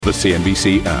The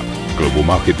CNBC app. Global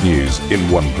market news in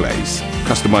one place.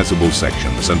 Customizable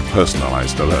sections and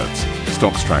personalized alerts.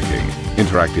 Stocks tracking,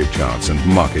 interactive charts and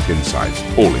market insights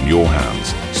all in your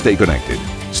hands. Stay connected.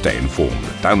 Stay informed.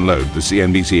 Download the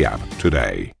CNBC app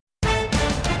today.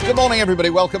 Good morning,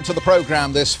 everybody. Welcome to the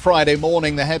program this Friday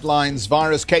morning. The headlines: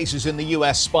 virus cases in the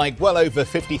US spiked well over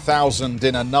 50,000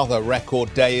 in another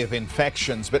record day of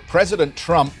infections. But President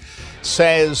Trump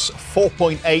says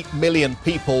 4.8 million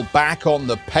people back on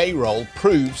the payroll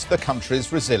proves the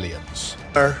country's resilience.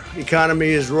 Our economy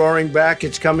is roaring back.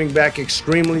 It's coming back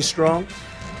extremely strong.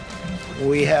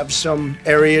 We have some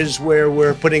areas where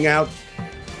we're putting out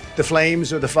the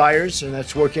flames or the fires, and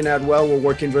that's working out well. We're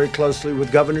working very closely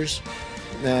with governors,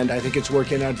 and I think it's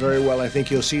working out very well. I think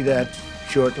you'll see that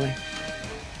shortly.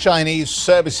 Chinese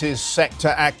services sector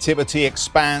activity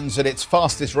expands at its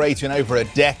fastest rate in over a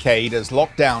decade as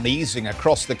lockdown easing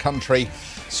across the country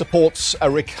supports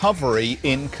a recovery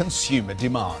in consumer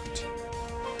demand.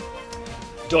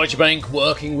 Deutsche Bank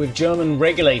working with German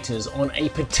regulators on a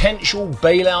potential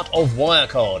bailout of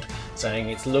Wirecard, saying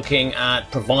it's looking at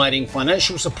providing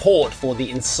financial support for the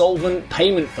insolvent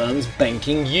payment firm's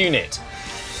banking unit.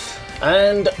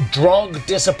 And drug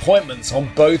disappointments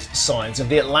on both sides of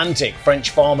the Atlantic.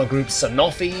 French pharma group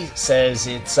Sanofi says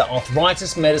its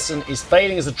arthritis medicine is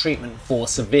failing as a treatment for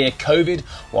severe COVID,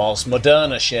 whilst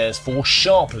Moderna shares fall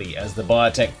sharply as the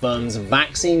biotech firm's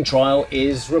vaccine trial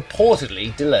is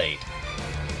reportedly delayed.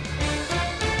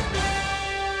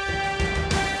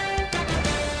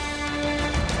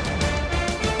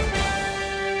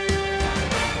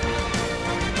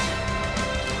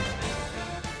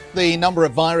 The number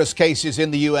of virus cases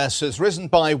in the US has risen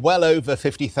by well over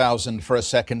 50,000 for a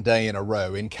second day in a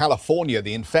row. In California,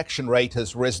 the infection rate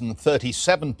has risen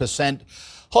 37%.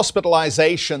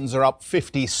 Hospitalizations are up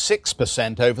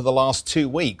 56% over the last 2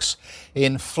 weeks.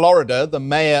 In Florida, the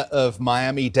mayor of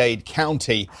Miami-Dade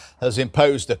County has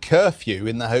imposed a curfew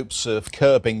in the hopes of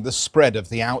curbing the spread of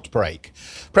the outbreak.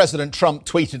 President Trump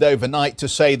tweeted overnight to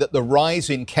say that the rise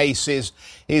in cases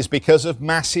is because of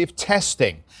massive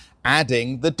testing,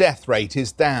 adding the death rate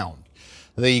is down.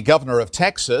 The governor of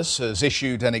Texas has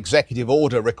issued an executive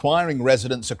order requiring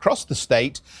residents across the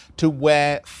state to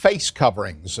wear face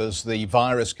coverings as the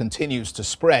virus continues to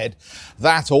spread.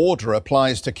 That order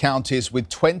applies to counties with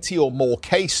 20 or more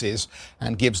cases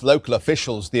and gives local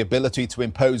officials the ability to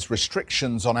impose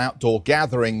restrictions on outdoor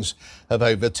gatherings of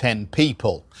over 10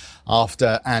 people.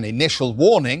 After an initial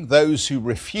warning, those who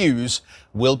refuse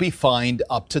will be fined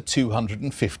up to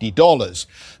 $250.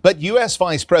 But US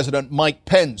Vice President Mike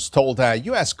Pence told our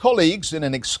US colleagues in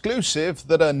an exclusive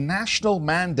that a national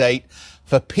mandate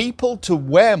for people to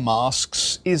wear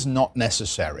masks is not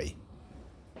necessary.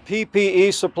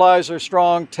 PPE supplies are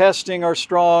strong, testing are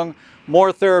strong,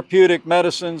 more therapeutic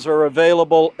medicines are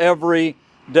available every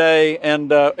day, and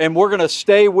we're going to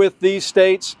stay with these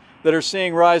states that are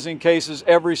seeing rising cases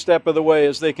every step of the way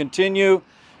as they continue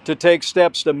to take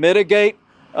steps to mitigate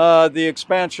the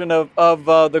expansion of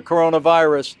the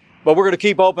coronavirus. But we're going to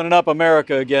keep opening up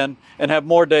America again and have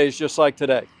more days just like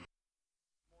today.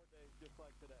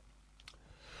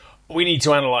 We need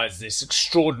to analyse this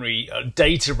extraordinary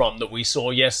data run that we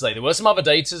saw yesterday. There were some other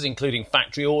data, including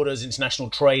factory orders, international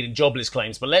trade and jobless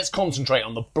claims, but let's concentrate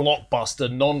on the blockbuster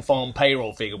non-farm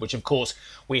payroll figure, which of course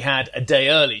we had a day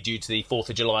early due to the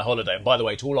 4th of July holiday. And by the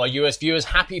way, to all our US viewers,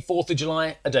 happy 4th of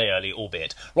July, a day early,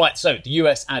 albeit. Right, so the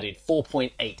US added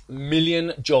 4.8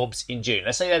 million jobs in June.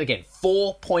 Let's say that again,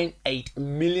 4.8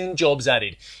 million jobs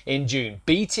added in June,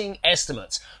 beating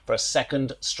estimates for a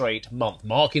second straight month,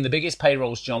 marking the biggest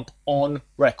payrolls jump on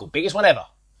record, biggest one ever.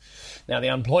 Now, the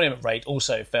unemployment rate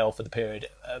also fell for the period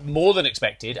more than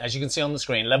expected, as you can see on the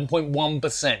screen,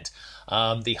 11.1%.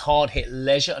 The hard-hit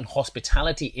leisure and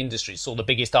hospitality industries saw the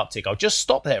biggest uptick. I'll just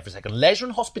stop there for a second. Leisure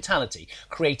and hospitality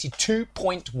created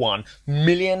 2.1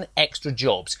 million extra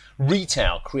jobs.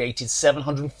 Retail created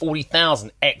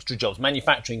 740,000 extra jobs.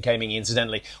 Manufacturing came in,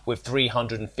 incidentally, with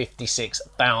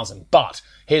 356,000. But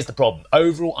here's the problem.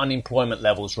 Overall unemployment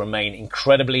levels remain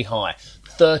incredibly high.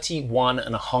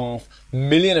 31.5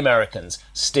 million Americans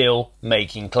still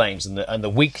making claims, and the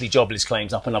weekly jobless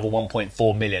claims up another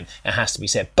 1.4 million, it has to be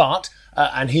said. But,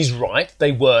 and he's right,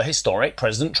 they were historic.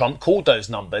 President Trump called those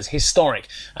numbers historic,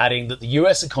 adding that the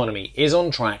US economy is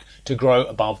on track to grow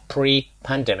above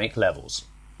pre-pandemic levels.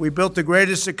 We built the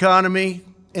greatest economy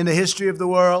in the history of the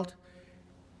world,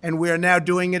 and we are now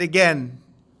doing it again.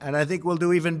 And I think we'll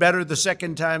do even better the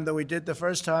second time than we did the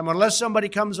first time, unless somebody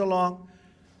comes along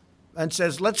and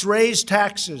says, let's raise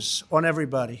taxes on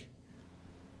everybody.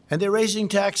 And they're raising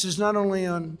taxes not only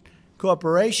on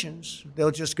corporations, they'll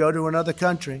just go to another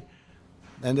country,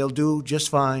 and they'll do just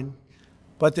fine.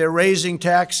 But they're raising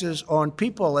taxes on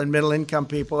people and middle-income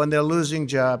people, and they're losing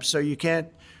jobs. So you can't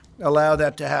allow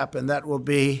that to happen. That will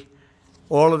be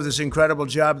all of this incredible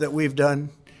job that we've done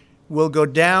will go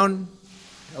down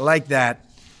like that.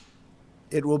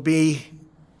 It will be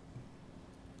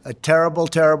a terrible,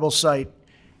 terrible sight.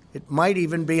 It might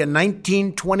even be a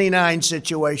 1929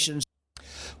 situation.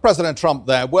 President Trump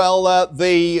there. Well,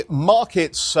 the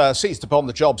markets seized upon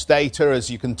the jobs data, as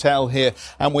you can tell here,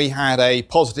 and we had a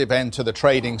positive end to the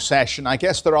trading session. I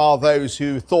guess there are those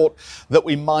who thought that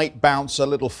we might bounce a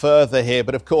little further here,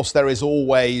 but of course there is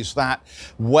always that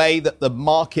way that the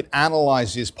market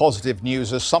analyzes positive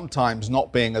news as sometimes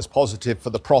not being as positive for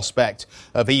the prospect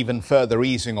of even further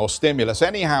easing or stimulus.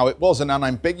 Anyhow, it was an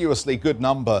unambiguously good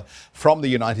number from the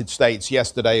United States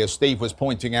yesterday, as Steve was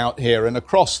pointing out here, and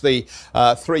across the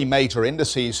three major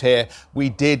indices here, we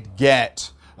did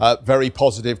get very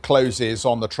positive closes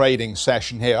on the trading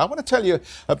session here. I want to tell you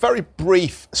a very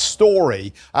brief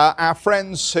story. Our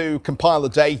friends who compile the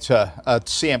data at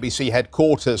CNBC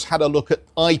headquarters had a look at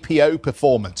IPO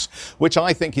performance, which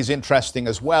I think is interesting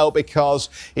as well, because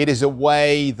it is a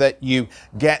way that you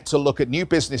get to look at new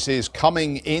businesses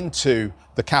coming into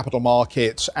the capital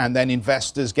markets, and then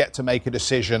investors get to make a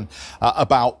decision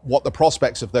about what the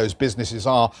prospects of those businesses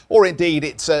are, or indeed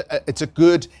it's a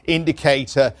good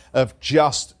indicator of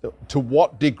just to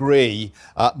what degree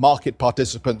market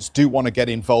participants do want to get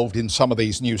involved in some of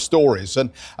these new stories.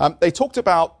 And they talked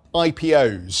about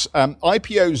IPOs.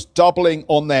 IPOs doubling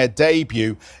on their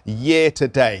debut year to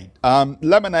date.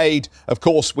 Lemonade, of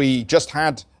course, we just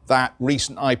had that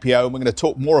recent IPO, and we're going to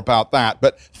talk more about that.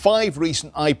 But 5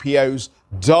 recent IPOs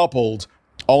doubled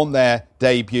on their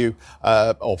debut,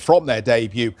 or from their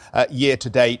debut year to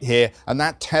date here. And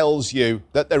that tells you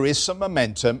that there is some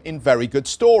momentum in very good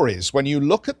stories. When you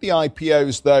look at the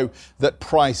IPOs, though, that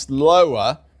priced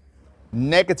lower,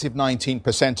 negative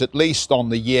 19% at least on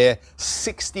the year,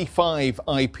 65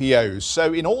 IPOs.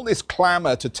 So in all this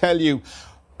clamor to tell you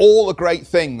all the great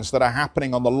things that are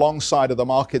happening on the long side of the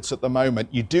markets at the moment,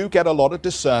 you do get a lot of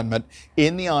discernment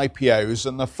in the IPOs,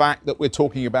 and the fact that we're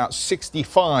talking about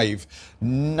 65,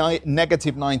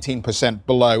 negative 19%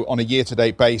 below on a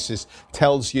year-to-date basis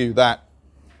tells you that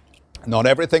not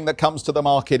everything that comes to the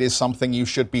market is something you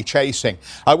should be chasing.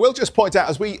 I will just point out,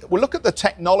 as we look at the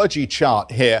technology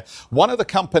chart here, one of the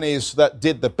companies that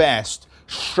did the best,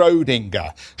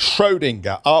 Schrödinger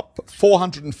up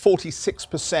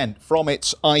 446% from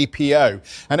its IPO.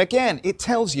 And again, it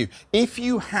tells you, if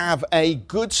you have a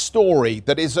good story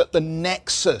that is at the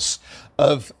nexus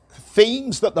of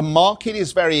themes that the market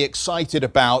is very excited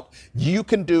about, you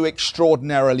can do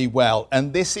extraordinarily well.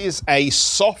 And this is a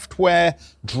software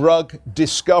drug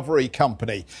discovery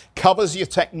company. Covers your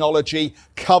technology,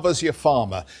 covers your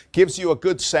pharma. Gives you a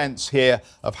good sense here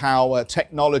of how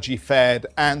technology fared,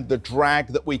 and the drag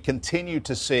that we continue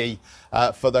to see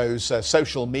for those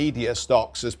social media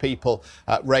stocks as people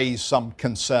raise some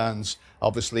concerns,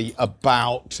 obviously,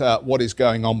 about what is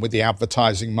going on with the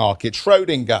advertising market.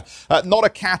 Schrödinger, not a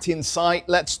cat in sight.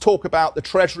 Let's talk about the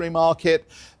Treasury market.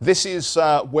 This is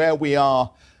where we are.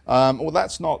 Well,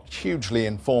 that's not hugely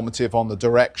informative on the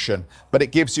direction, but it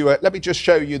gives you let me just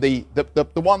show you the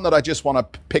one that I just want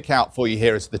to pick out for you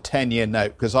here is the 10-year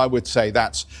note, because I would say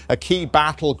that's a key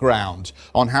battleground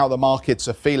on how the markets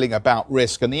are feeling about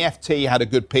risk. And the FT had a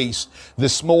good piece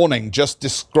this morning just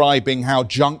describing how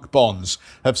junk bonds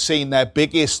have seen their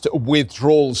biggest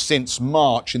withdrawals since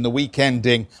March in the week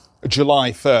ending July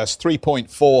 1st.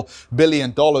 $3.4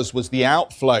 billion was the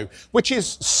outflow, which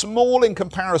is small in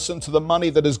comparison to the money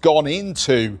that has gone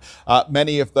into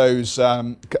many of those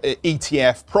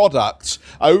ETF products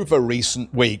over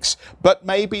recent weeks. But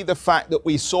maybe the fact that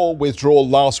we saw withdrawal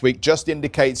last week just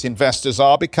indicates investors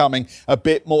are becoming a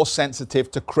bit more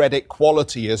sensitive to credit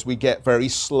quality as we get very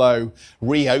slow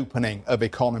reopening of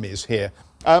economies here.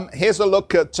 Here's a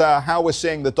look at how we're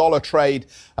seeing the dollar trade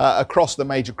across the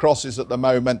major crosses at the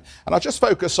moment. And I'll just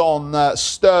focus on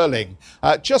sterling,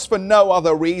 just for no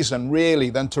other reason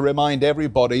really than to remind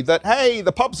everybody that, hey,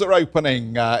 the pubs are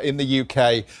opening in the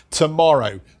UK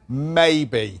tomorrow.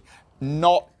 Maybe.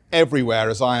 Not everywhere,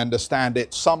 as I understand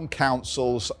it. Some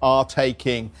councils are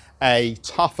taking a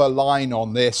tougher line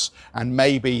on this, and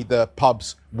maybe the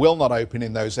pubs will not open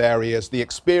in those areas. The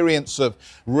experience of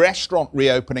restaurant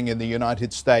reopening in the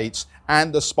United States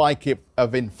and the spike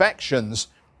of infections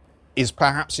is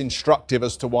perhaps instructive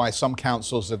as to why some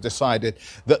councils have decided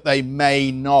that they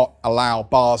may not allow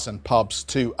bars and pubs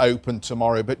to open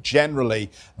tomorrow. But generally,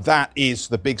 that is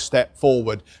the big step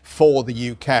forward for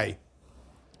the UK.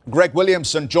 Greg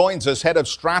Williamson joins us, head of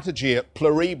strategy at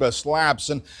Pluribus Labs.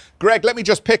 And Greg, let me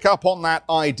just pick up on that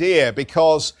idea,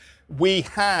 because we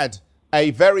had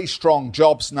a very strong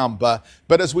jobs number.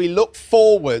 But as we look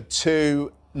forward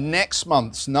to next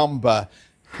month's number,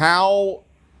 how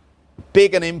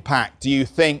big an impact do you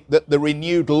think that the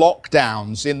renewed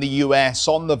lockdowns in the US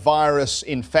on the virus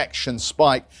infection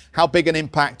spike, how big an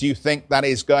impact do you think that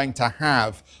is going to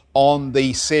have on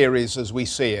the series as we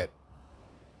see it?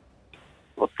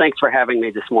 Well, thanks for having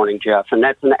me this morning, Jeff. And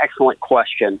that's an excellent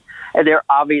question. And there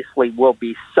obviously will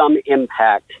be some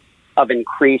impact of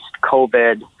increased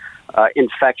COVID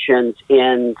infections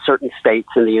in certain states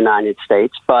in the United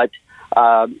States, but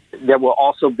there will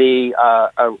also be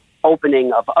a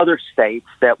opening of other states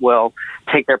that will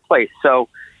take their place. So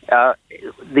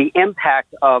the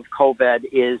impact of COVID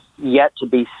is yet to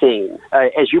be seen.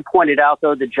 As you pointed out,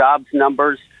 though, the jobs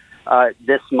numbers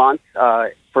this month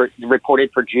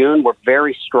reported for June were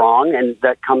very strong, and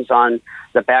that comes on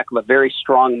the back of a very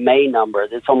strong May number.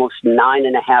 That's almost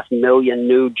 9.5 million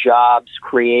new jobs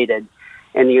created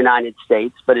in the United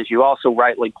States. But as you also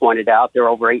rightly pointed out, there are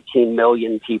over 18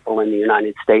 million people in the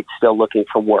United States still looking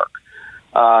for work.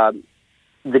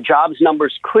 The jobs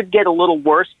numbers could get a little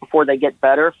worse before they get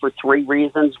better for three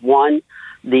reasons. One,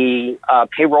 the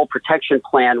payroll protection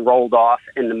plan rolled off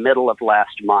in the middle of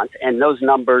last month, and those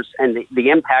numbers and the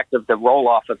impact of the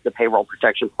roll-off of the payroll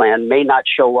protection plan may not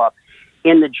show up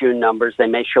in the June numbers. They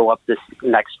may show up this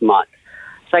next month.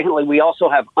 Secondly, we also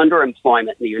have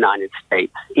underemployment in the United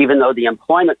States. Even though the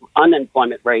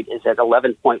unemployment rate is at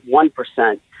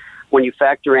 11.1%, when you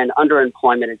factor in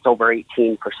underemployment, it's over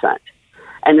 18%.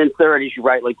 And then third, as you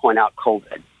rightly point out,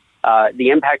 COVID. The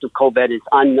impact of COVID is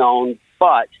unknown,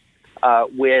 but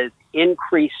with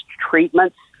increased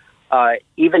treatments,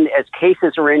 even as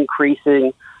cases are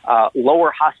increasing,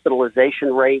 lower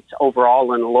hospitalization rates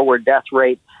overall and a lower death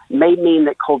rate may mean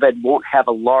that COVID won't have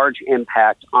a large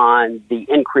impact on the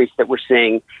increase that we're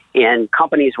seeing in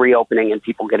companies reopening and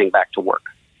people getting back to work.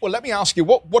 Well, let me ask you,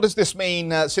 what does this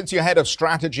mean, since you're head of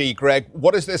strategy, Greg,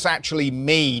 what does this actually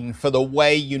mean for the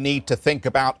way you need to think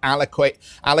about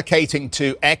allocating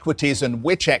to equities and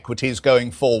which equities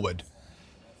going forward?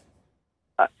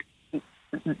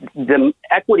 The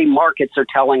equity markets are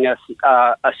telling us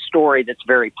a story that's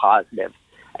very positive.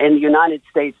 In the United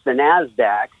States, the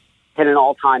NASDAQ hit an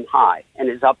all-time high and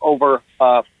is up over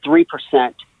 3%,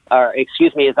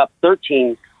 is up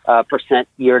 13%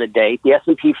 year to date. The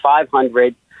S&P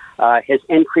 500 has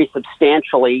increased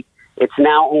substantially. It's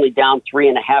now only down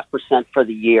 3.5% for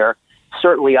the year,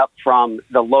 certainly up from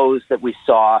the lows that we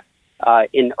saw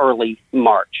in early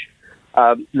March.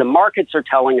 The markets are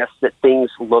telling us that things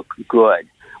look good.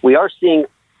 We are seeing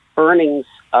earnings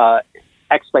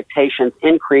expectations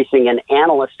increasing and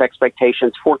analyst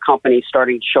expectations for companies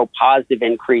starting to show positive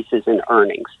increases in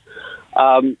earnings.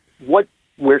 What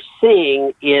we're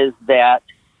seeing is that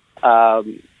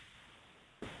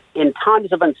in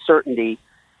times of uncertainty,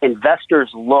 investors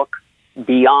look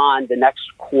beyond the next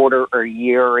quarter or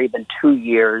year or even 2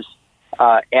 years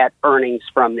at earnings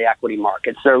from the equity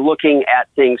markets. They're looking at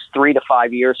things 3 to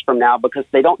 5 years from now because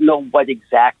they don't know what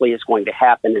exactly is going to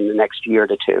happen in the next year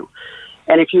to two.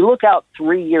 And if you look out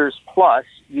 3 years plus,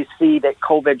 you see that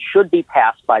COVID should be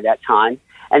passed by that time,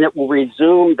 and it will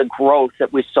resume the growth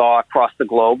that we saw across the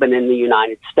globe and in the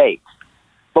United States.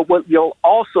 But what you'll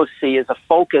also see is a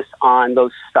focus on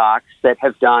those stocks that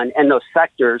have done, and those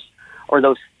sectors or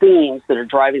those themes that are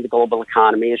driving the global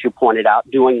economy, as you pointed out,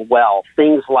 doing well.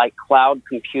 Things like cloud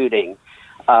computing,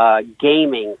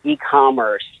 gaming,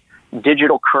 e-commerce,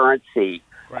 digital currency,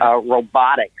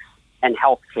 robotics, and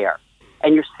healthcare.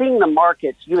 And you're seeing the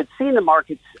markets, you had seen the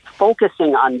markets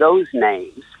focusing on those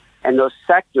names and those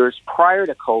sectors prior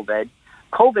to COVID.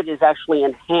 COVID has actually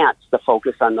enhanced the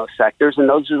focus on those sectors, and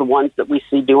those are the ones that we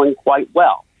see doing quite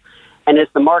well. And as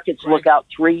the markets look out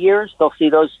 3 years, they'll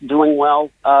see those doing well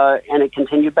on a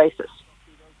continued basis.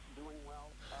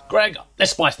 Greg,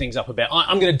 let's spice things up a bit.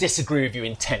 I'm going to disagree with you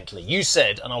intently. You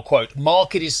said, and I'll quote,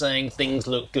 market is saying things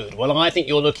look good. Well, I think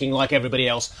you're looking like everybody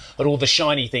else at all the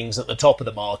shiny things at the top of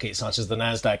the market, such as the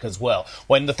NASDAQ as well.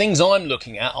 When the things I'm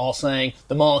looking at are saying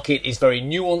the market is very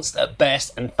nuanced at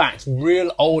best. In fact,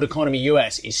 real old economy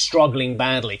US is struggling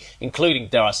badly, including,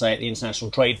 dare I say it, the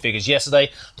international trade figures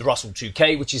yesterday. The Russell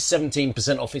 2K, which is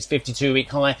 17% off its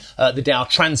 52-week high. The Dow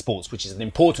Transports, which is an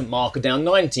important marker, down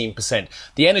 19%.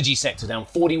 The energy sector down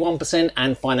 41%,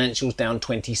 and financials down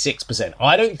 26%.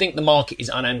 I don't think the market is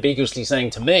unambiguously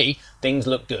saying to me things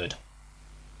look good.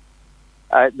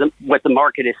 what the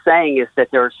market is saying is that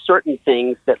there are certain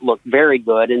things that look very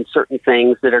good and certain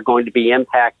things that are going to be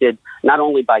impacted not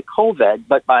only by COVID,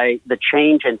 but by the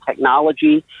change in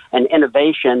technology and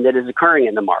innovation that is occurring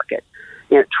in the market.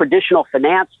 Traditional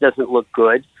finance doesn't look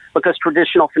good because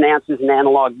traditional finance is an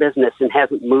analog business and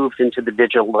hasn't moved into the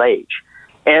digital age.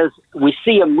 As we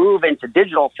see a move into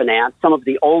digital finance, some of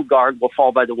the old guard will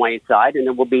fall by the wayside and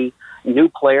there will be new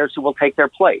players who will take their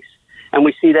place. And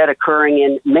we see that occurring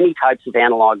in many types of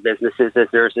analog businesses as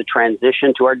there's a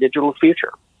transition to our digital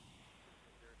future.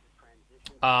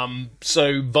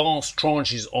 So vast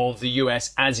tranches of the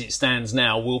US as it stands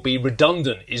now will be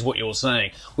redundant, is what you're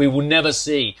saying. We will never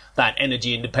see that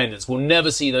energy independence. We'll never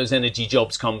see those energy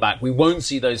jobs come back. We won't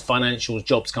see those financial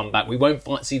jobs come back. We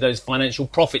won't see those financial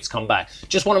profits come back.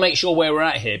 Just want to make sure where we're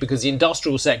at here, because the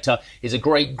industrial sector is a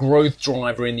great growth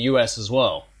driver in the US as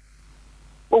well.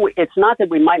 Well, it's not that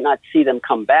we might not see them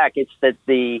come back. It's that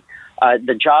the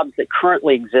jobs that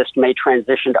currently exist may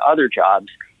transition to other jobs.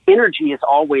 Energy is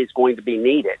always going to be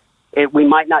needed. We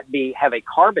might not have a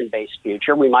carbon-based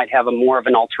future. We might have a more of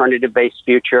an alternative-based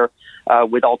future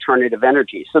with alternative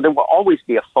energy. So there will always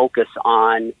be a focus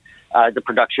on the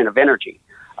production of energy.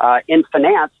 In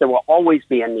finance, there will always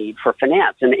be a need for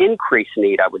finance, an increased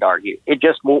need, I would argue. It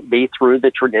just won't be through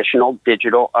the traditional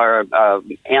digital or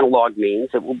analog means.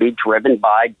 It will be driven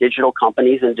by digital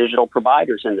companies and digital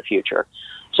providers in the future.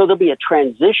 So there'll be a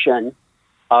transition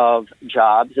of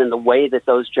jobs and the way that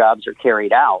those jobs are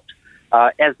carried out,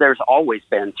 as there's always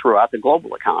been throughout the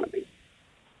global economy.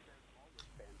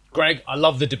 Greg, I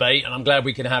love the debate, and I'm glad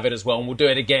we can have it as well, and we'll do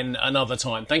it again another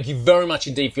time. Thank you very much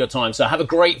indeed for your time. So have a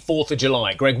great 4th of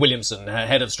July. Greg Williamson,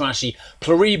 Head of Strategy,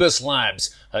 Pluribus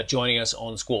Labs, joining us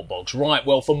on Squawk Box. Right,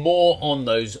 well, for more on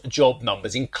those job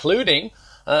numbers, including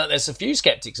there's a few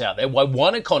skeptics out there why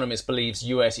one economist believes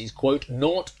US is, quote,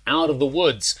 not out of the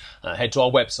woods. Head to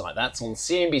our website. That's on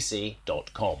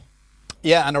cnbc.com.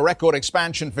 Yeah, and a record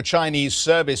expansion for Chinese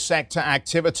service sector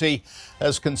activity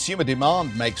as consumer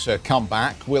demand makes a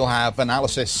comeback. We'll have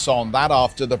analysis on that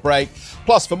after the break.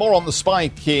 Plus, for more on the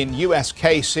spike in US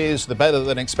cases, the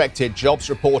better-than-expected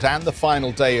jobs report and the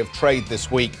final day of trade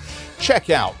this week, check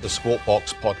out the Squawk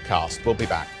Box podcast. We'll be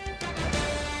back.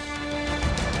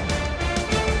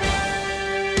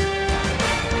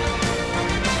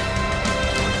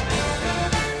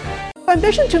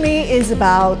 Ambition to me is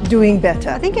about doing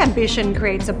better. I think ambition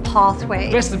creates a pathway.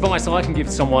 The best advice I can give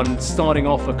to someone starting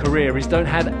off a career is don't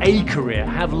have a career,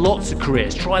 have lots of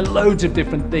careers, try loads of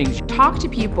different things. Talk to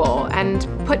people and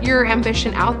put your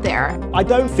ambition out there. I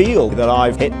don't feel that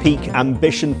I've hit peak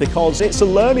ambition because it's a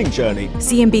learning journey.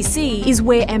 CNBC is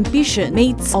where ambition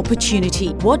meets opportunity.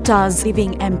 What does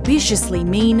living ambitiously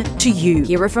mean to you?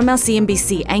 Hear it from our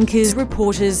CNBC anchors,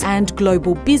 reporters, and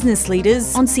global business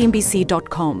leaders on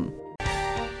CNBC.com.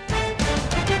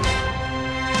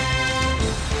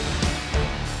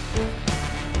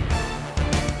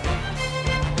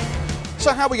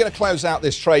 So how are we going to close out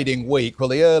this trading week? Well,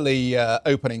 the early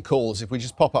opening calls, if we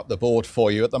just pop up the board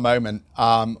for you at the moment,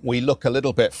 we look a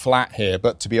little bit flat here.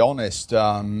 But to be honest,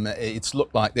 it's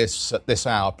looked like this at this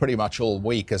hour pretty much all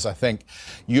week, as I think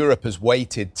Europe has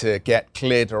waited to get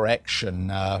clear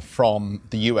direction from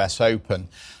the US Open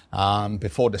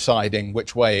before deciding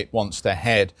which way it wants to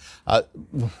head.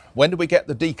 When do we get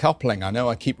the decoupling? I know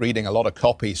I keep reading a lot of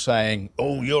copy saying,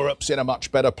 oh, Europe's in a much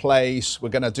better place. We're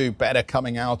going to do better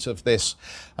coming out of this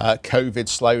COVID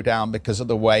slowdown because of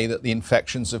the way that the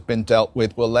infections have been dealt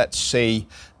with. Well, let's see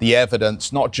the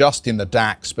evidence, not just in the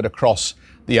DAX, but across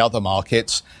the other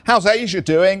markets. How's Asia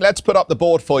doing? Let's put up the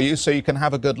board for you so you can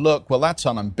have a good look. Well, that's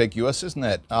unambiguous, isn't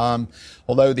it?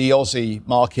 Although the Aussie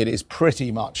market is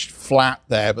pretty much flat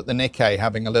there, but the Nikkei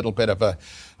having a little bit of a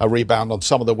rebound on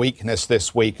some of the weakness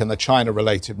this week, and the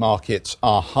China-related markets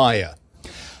are higher.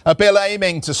 A bill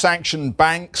aiming to sanction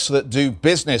banks that do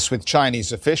business with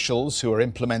Chinese officials who are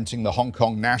implementing the Hong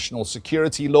Kong national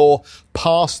security law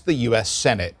passed the US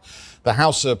Senate. The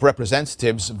House of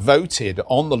Representatives voted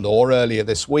on the law earlier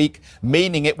this week,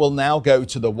 meaning it will now go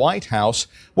to the White House,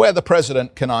 where the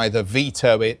president can either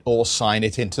veto it or sign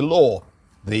it into law.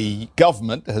 The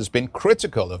government has been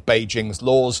critical of Beijing's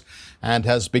laws and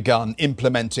has begun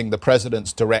implementing the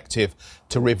president's directive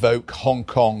to revoke Hong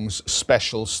Kong's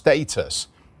special status.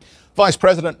 Vice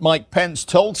President Mike Pence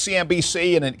told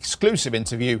CNBC in an exclusive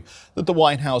interview that the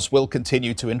White House will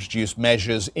continue to introduce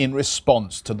measures in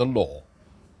response to the law.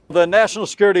 The national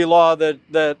security law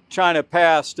that China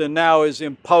passed and now is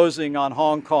imposing on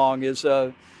Hong Kong is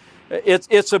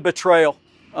it's a betrayal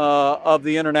of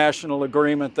the international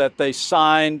agreement that they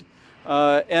signed,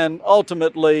 and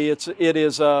ultimately it's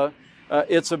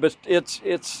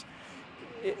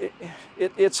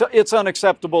it's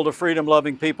unacceptable to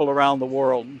freedom-loving people around the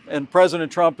world. And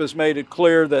President Trump has made it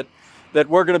clear that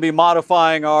we're going to be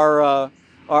modifying our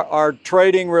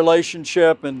trading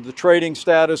relationship and the trading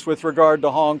status with regard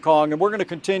to Hong Kong. And we're going to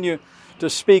continue to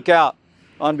speak out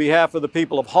on behalf of the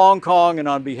people of Hong Kong and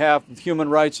on behalf of human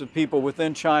rights of people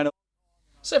within China.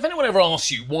 So if anyone ever asks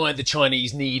you why the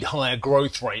Chinese need higher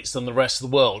growth rates than the rest of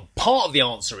the world, part of the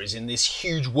answer is in this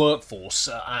huge workforce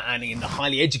and in the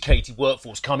highly educated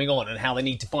workforce coming on and how they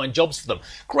need to find jobs for them.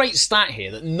 Great stat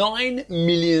here that 9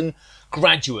 million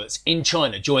graduates in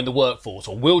China join the workforce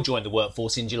or will join the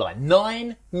workforce in July.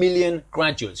 9 million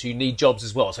graduates who need jobs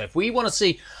as well. So if we want to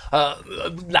see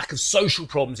lack of social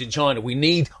problems in China, we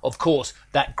need, of course,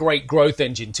 that great growth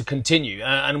engine to continue.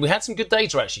 And we had some good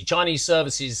data, actually. Chinese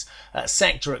services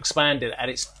sector expanded at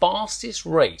its fastest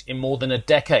rate in more than a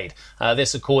decade.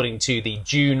 This according to the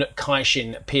June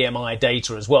Caixin PMI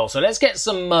data as well. So let's get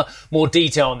some more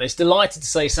detail on this. Delighted to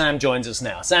say Sam joins us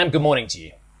now. Sam, good morning to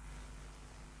you.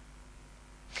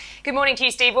 Good morning to you,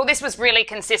 Steve. Well, this was really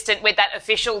consistent with that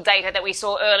official data that we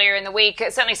saw earlier in the week,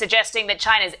 certainly suggesting that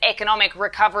China's economic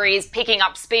recovery is picking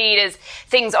up speed as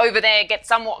things over there get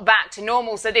somewhat back to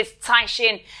normal. So this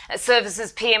Caixin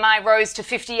Services PMI rose to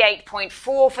 58.4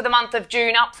 for the month of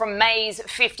June, up from May's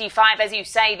 55, as you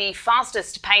say, the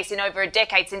fastest pace in over a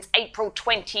decade since April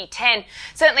 2010.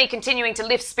 Certainly continuing to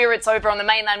lift spirits over on the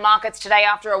mainland markets today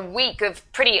after a week of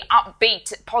pretty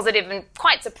upbeat, positive and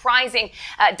quite surprising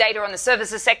data on the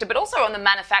services sector, but also on the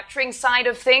manufacturing side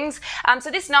of things. So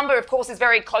this number, of course, is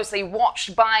very closely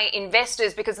watched by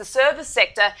investors because the service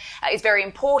sector is very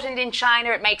important in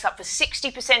China. It makes up for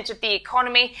 60% of the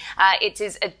economy. It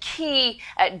is a key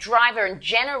driver and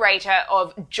generator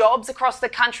of jobs across the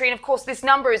country. And of course, this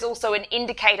number is also an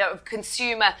indicator of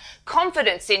consumer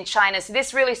confidence in China. So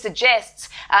this really suggests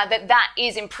that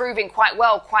is improving quite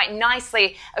well, quite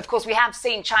nicely. Of course, we have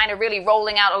seen China really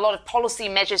rolling out a lot of policy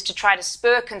measures to try to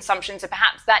spur consumption. So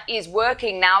perhaps that is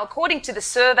working now. According to the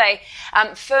survey,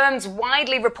 firms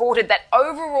widely reported that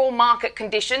overall market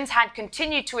conditions had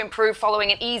continued to improve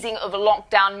following an easing of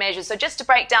lockdown measures. So just to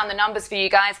break down the numbers for you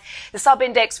guys, the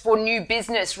sub-index for new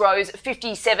business rose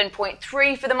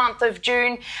 57.3 for the month of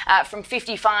June from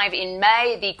 55 in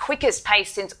May, the quickest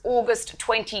pace since August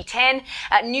 2010.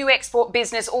 New export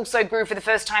business also grew for the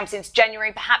first time since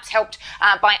January, perhaps helped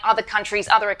by other countries,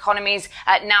 other economies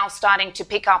now starting to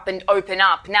pick up and open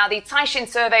up. Now, the Caixin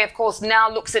survey, of course, now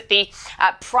looks at the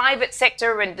private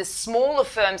sector and the smaller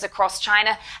firms across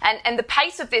China. And the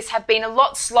pace of this have been a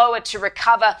lot slower to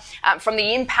recover from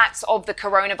the impacts of the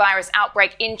coronavirus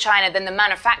outbreak in China than the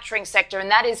manufacturing sector.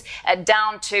 And that is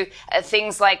down to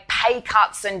things like pay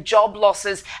cuts and job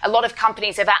losses. A lot of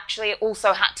companies have actually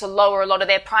also had to lower a lot of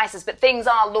their prices, but things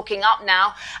are looking up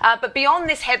now. But beyond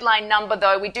this headline number,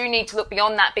 though, we do need to look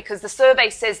beyond that because the survey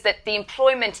says that the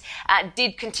employment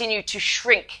did continue to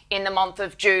shrink in the month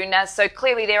of June. So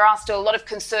clearly there are still a lot of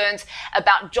concerns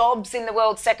about jobs in the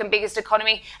world's second biggest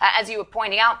economy. As you were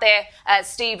pointing out there,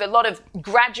 Steve, a lot of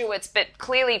graduates, but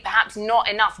clearly perhaps not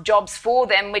enough jobs for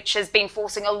them, which has been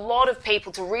forcing a lot of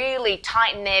people to really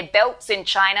tighten their belts in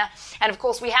China. And of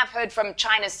course, we have heard from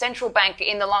China's central bank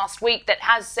in the last week that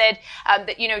has said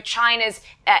that, China's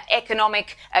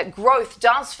economic growth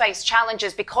does face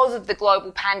challenges because of the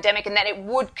global pandemic and that it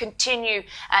would continue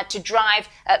to drive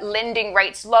lending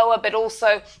rates lower, but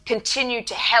also continue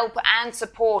to help and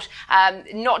support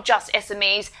not just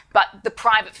SMEs, but the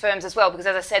private firms as well. Because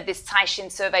as I said, this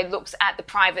Caixin survey looks at the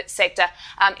private sector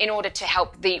in order to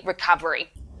help the recovery.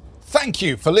 Thank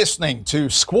you for listening to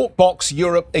Squawk Box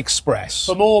Europe Express.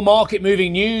 For more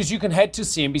market-moving news, you can head to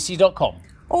CNBC.com.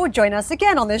 Or join us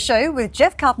again on the show with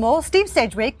Jeff Cutmore, Steve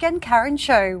Sedgwick and Karen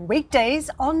Cho, weekdays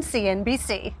on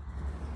CNBC.